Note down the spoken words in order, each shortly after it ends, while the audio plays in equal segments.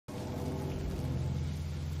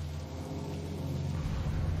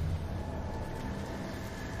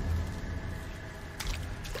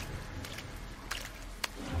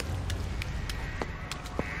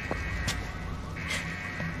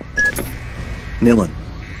Nilin.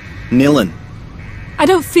 Nilin. I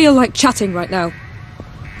don't feel like chatting right now.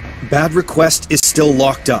 Bad Request is still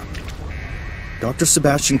locked up. Dr.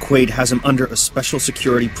 Sebastian Quaid has him under a special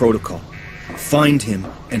security protocol. Find him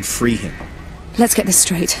and free him. Let's get this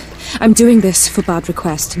straight. I'm doing this for Bad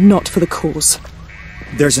Request, not for the cause.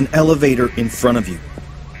 There's an elevator in front of you.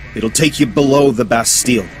 It'll take you below the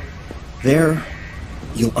Bastille. There,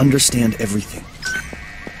 you'll understand everything.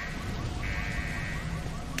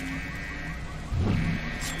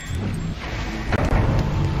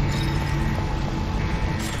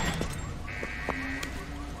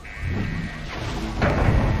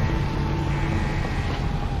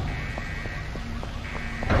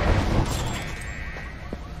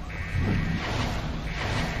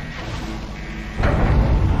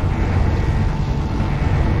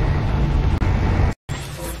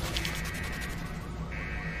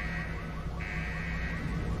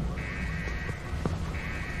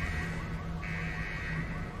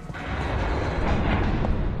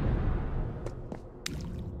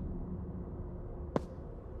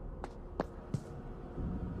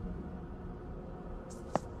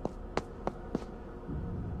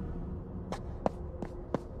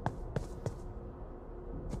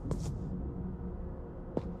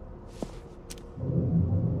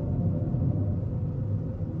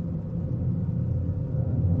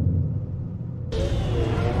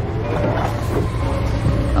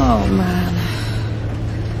 Oh man.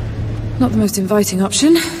 Not the most inviting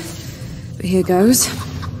option, but here goes.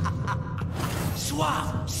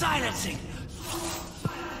 Suave! Silencing!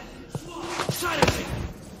 Silencing!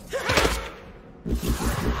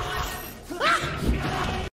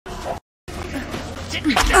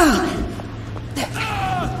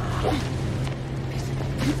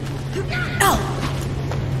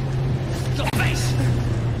 Your face!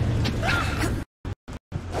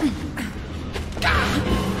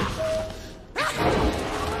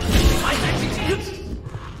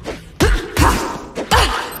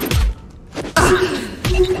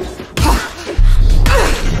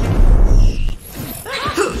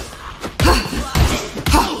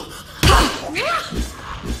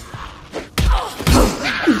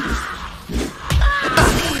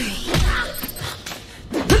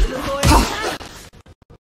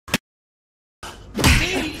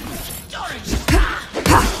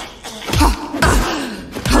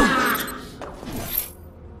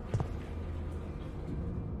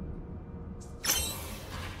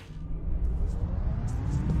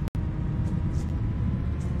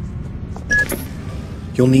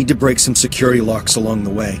 You'll need to break some security locks along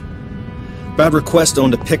the way. Bad Request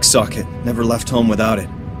owned a pick socket, never left home without it.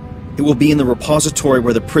 It will be in the repository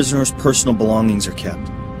where the prisoner's personal belongings are kept.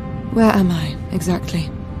 Where am I, exactly?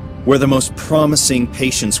 Where the most promising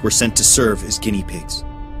patients were sent to serve as guinea pigs.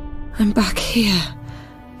 I'm back here.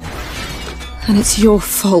 And it's your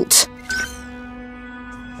fault.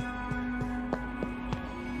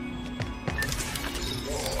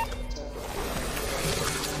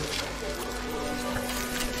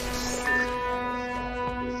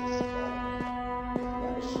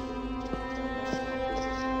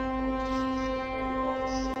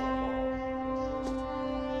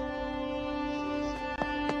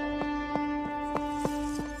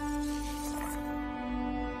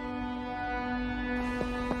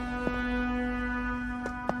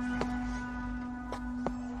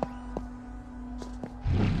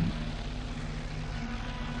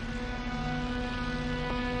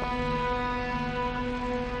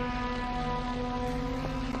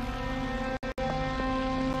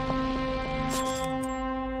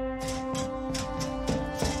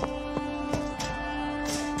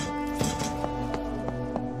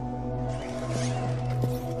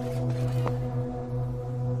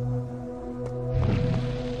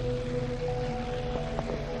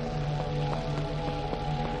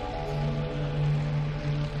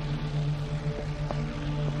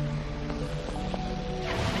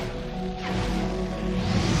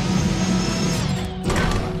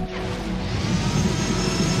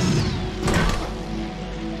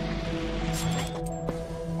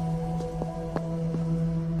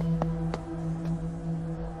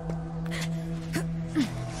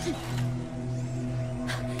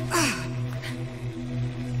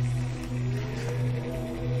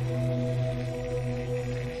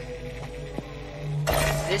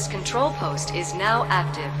 This control post is now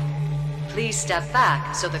active. Please step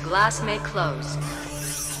back so the glass may close.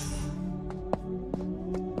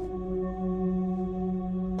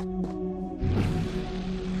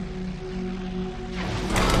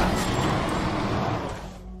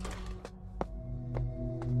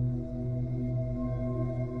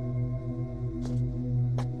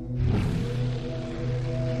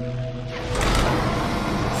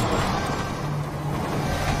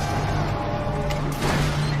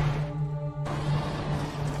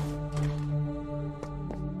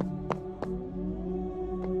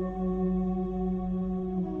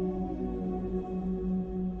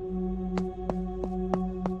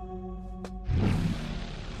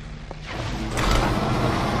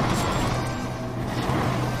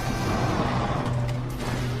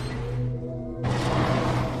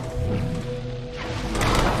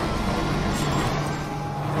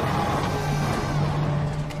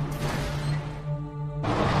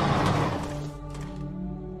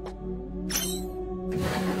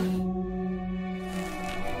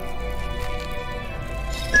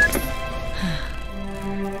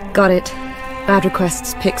 Got it. Bad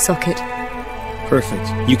request's pick socket.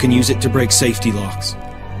 Perfect. You can use it to break safety locks.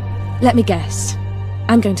 Let me guess.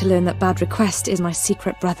 I'm going to learn that Bad Request is my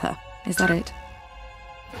secret brother. Is that it?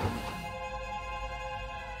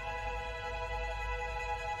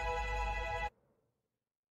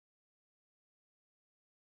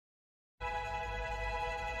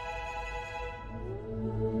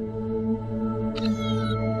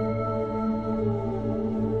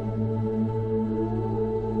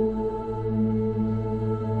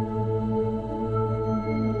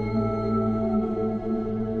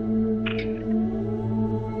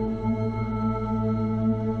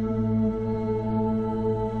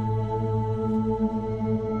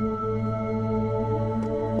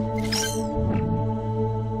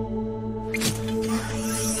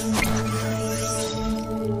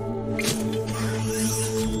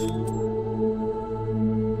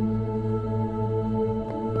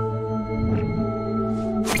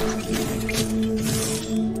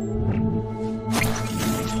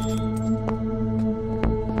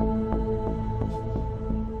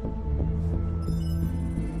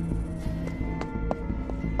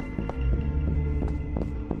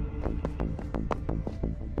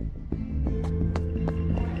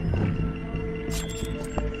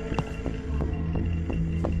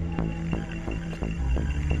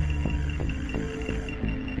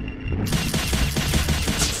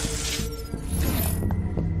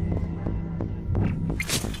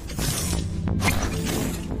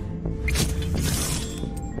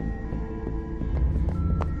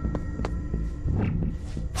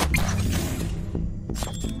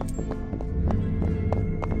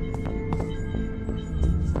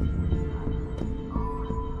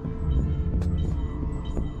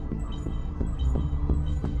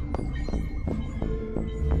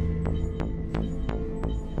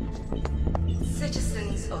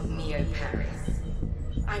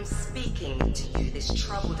 I'm speaking to you this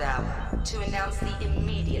troubled hour to announce the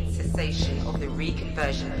immediate cessation of the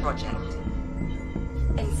reconversion project.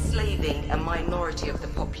 Enslaving a minority of the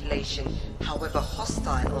population, however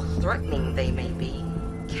hostile or threatening they may be,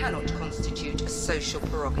 cannot constitute a social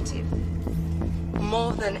prerogative.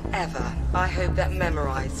 More than ever, I hope that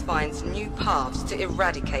Memoryeyes finds new paths to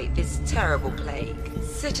eradicate this terrible plague.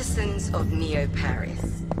 Citizens of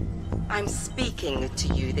Neo-Paris, I'm speaking to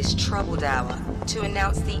you this troubled hour to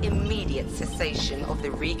announce the immediate cessation of the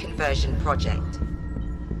reconversion project.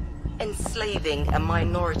 Enslaving a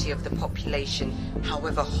minority of the population,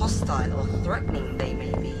 however hostile or threatening they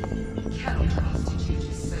may be, cannot constitute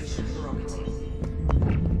a social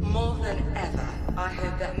prerogative. More than ever, I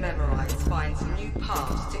hope that Memoryeyes finds new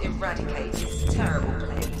paths to eradicate this terrible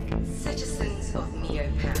plague. Citizens of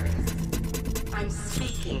Neo-Paris, I'm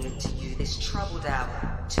speaking to you this troubled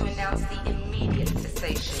hour to announce the immediate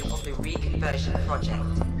cessation of the reconversion project.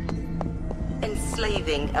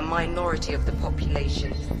 Enslaving a minority of the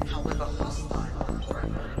population, however hostile or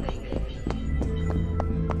threatening they may be.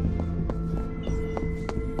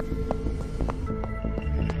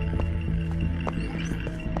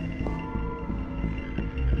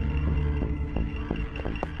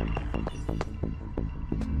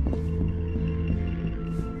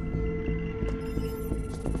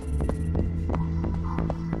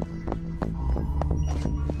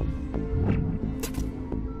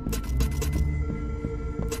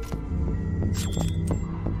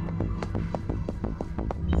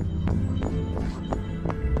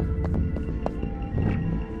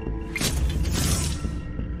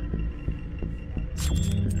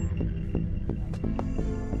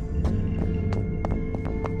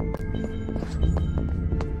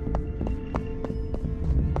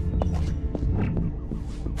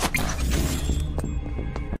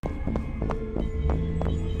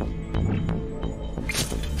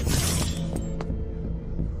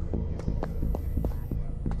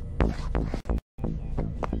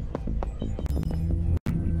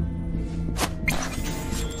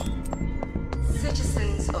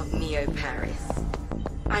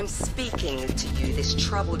 I'm speaking to you this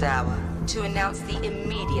troubled hour to announce the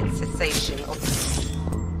immediate cessation of the...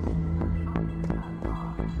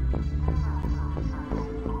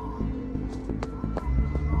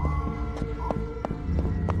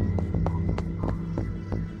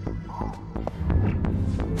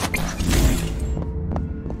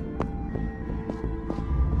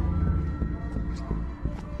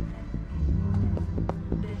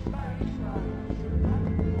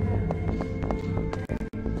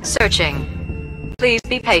 Searching. Please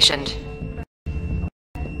be patient.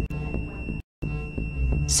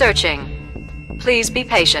 Searching. Please be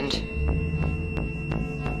patient.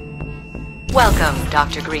 Welcome,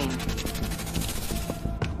 Dr. Green.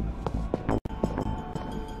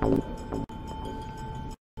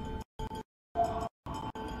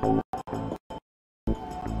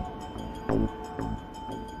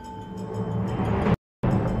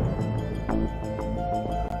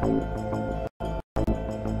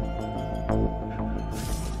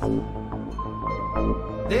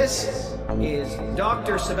 This is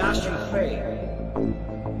Dr. Sebastian Fay.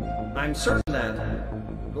 I'm certain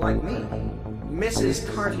that, like me,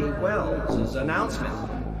 Mrs. Carty Wells' announcement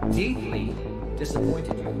deeply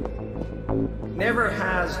disappointed you. Never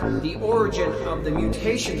has the origin of the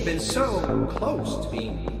mutation been so close to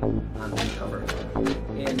being uncovered.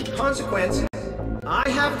 In consequence, I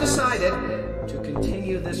have decided to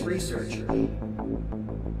continue this research,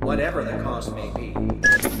 whatever the cost may be.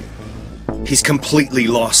 He's completely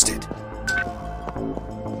lost it.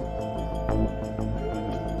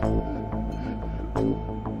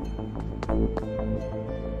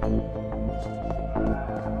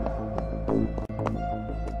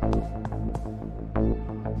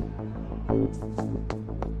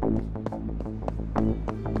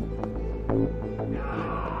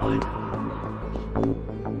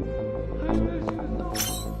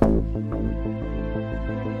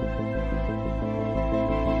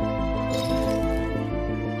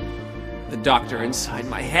 Doctor inside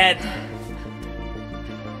my head.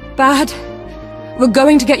 Bad. We're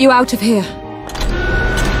going to get you out of here.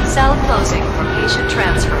 Cell closing for patient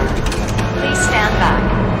transfer. Please stand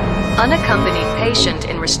back. Unaccompanied patient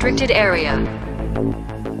in restricted area.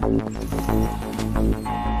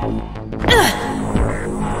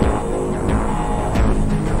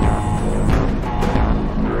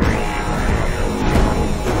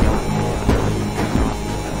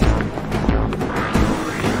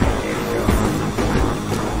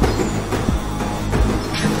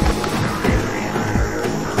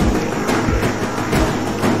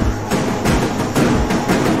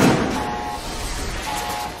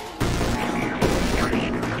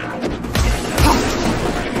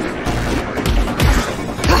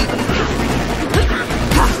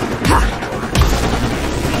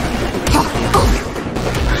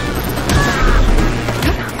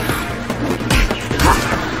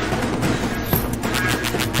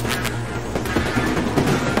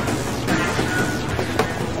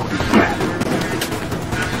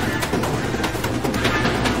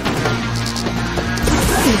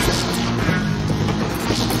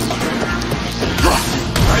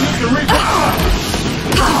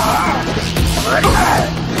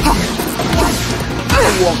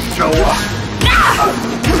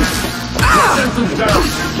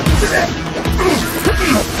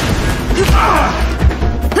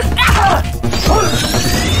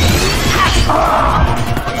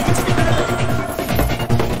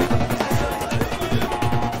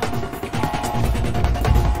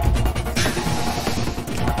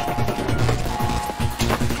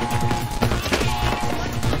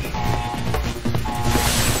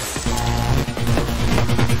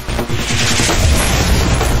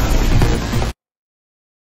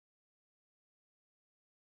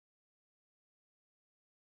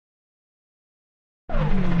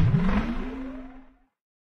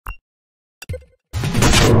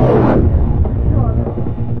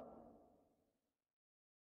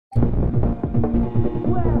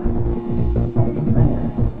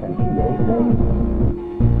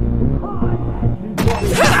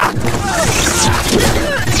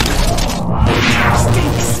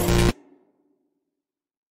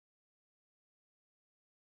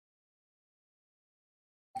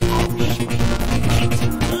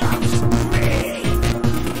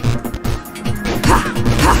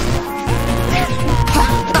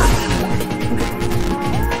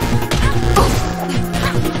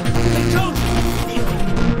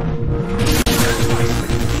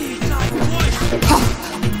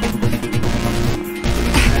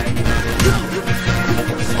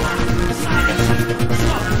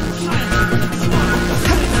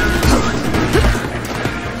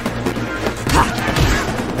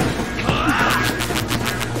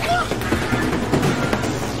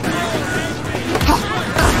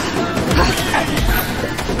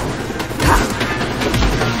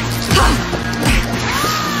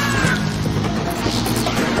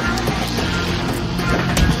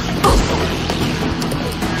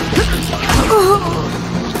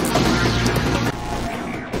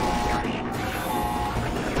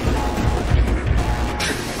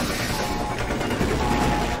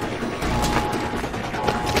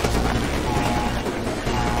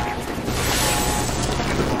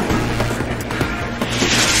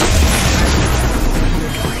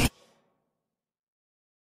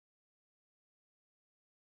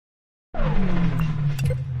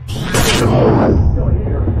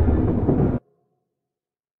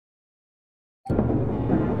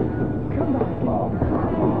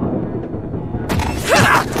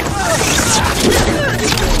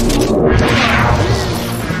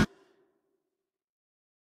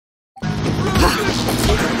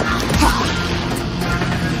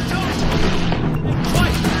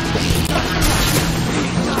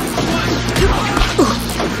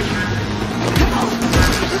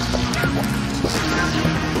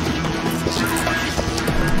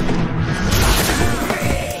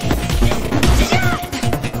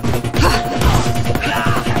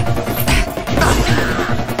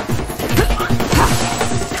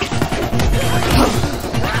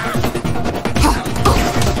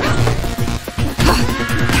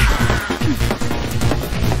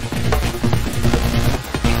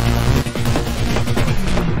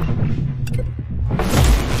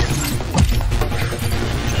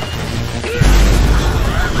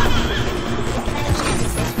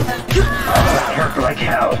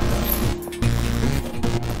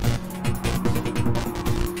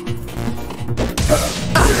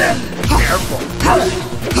 Careful.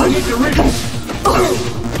 I need to reach.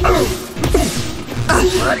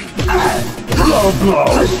 Ready. Low blow.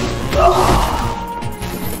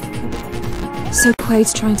 So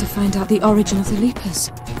Quaid's trying to find out the origin of the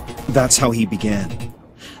Leapers. That's how he began.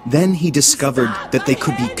 Then he discovered that they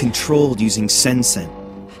could be controlled using Sensen,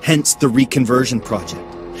 hence the reconversion project.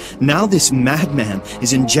 Now this madman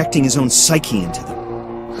is injecting his own psyche into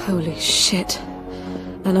them. Holy shit.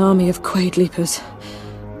 An army of Quaid Leapers.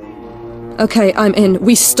 Okay, I'm in.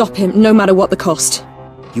 We stop him, no matter what the cost.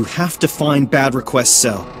 You have to find Bad Request's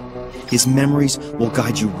cell. His memories will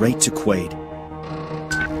guide you right to Quaid.